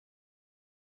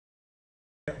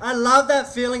I love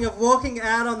that feeling of walking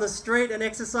out on the street and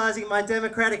exercising my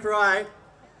democratic right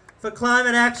for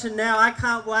climate action now. I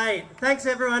can't wait. Thanks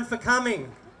everyone for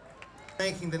coming.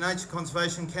 Thanking the Nature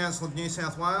Conservation Council of New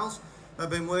South Wales. They've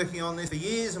been working on this for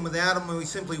years, and without them we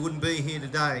simply wouldn't be here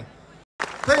today.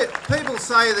 People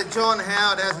say that John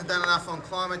Howard hasn't done enough on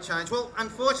climate change. Well,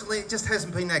 unfortunately it just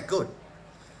hasn't been that good.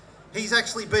 He's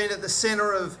actually been at the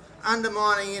centre of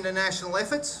undermining international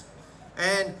efforts,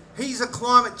 and he's a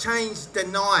climate change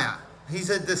denier. He's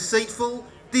a deceitful,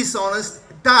 dishonest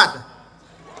dud.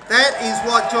 That is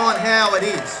what John Howard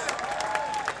is.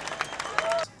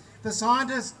 The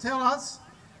scientists tell us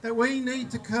that we need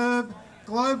to curb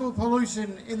global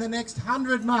pollution in the next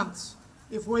 100 months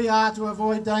if we are to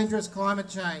avoid dangerous climate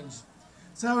change.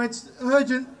 So it's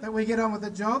urgent that we get on with the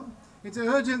job. It's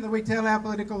urgent that we tell our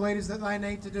political leaders that they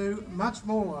need to do much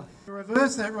more to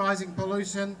reverse that rising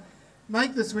pollution,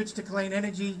 make the switch to clean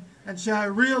energy, and show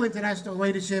real international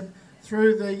leadership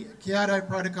through the Kyoto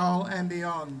Protocol and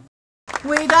beyond.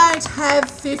 We don't have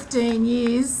 15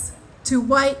 years to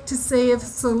wait to see if a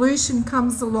solution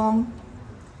comes along.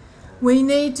 We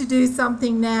need to do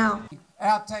something now.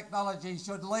 Our technology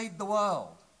should lead the world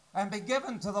and be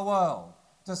given to the world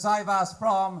to save us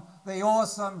from the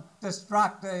awesome,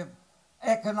 destructive,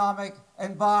 economic,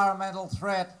 environmental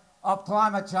threat of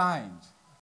climate change.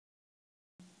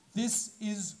 This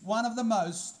is one of the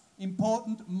most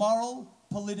important moral,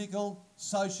 political,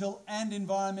 social and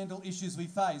environmental issues we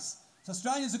face. So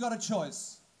Australians have got a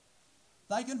choice.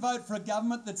 They can vote for a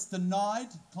government that's denied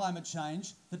climate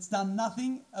change, that's done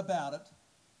nothing about it.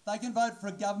 They can vote for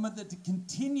a government that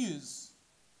continues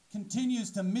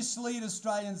to mislead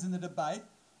Australians in the debate,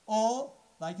 or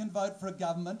they can vote for a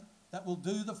government that will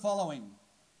do the following: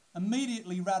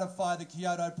 immediately ratify the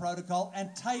Kyoto Protocol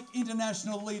and take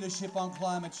international leadership on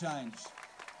climate change.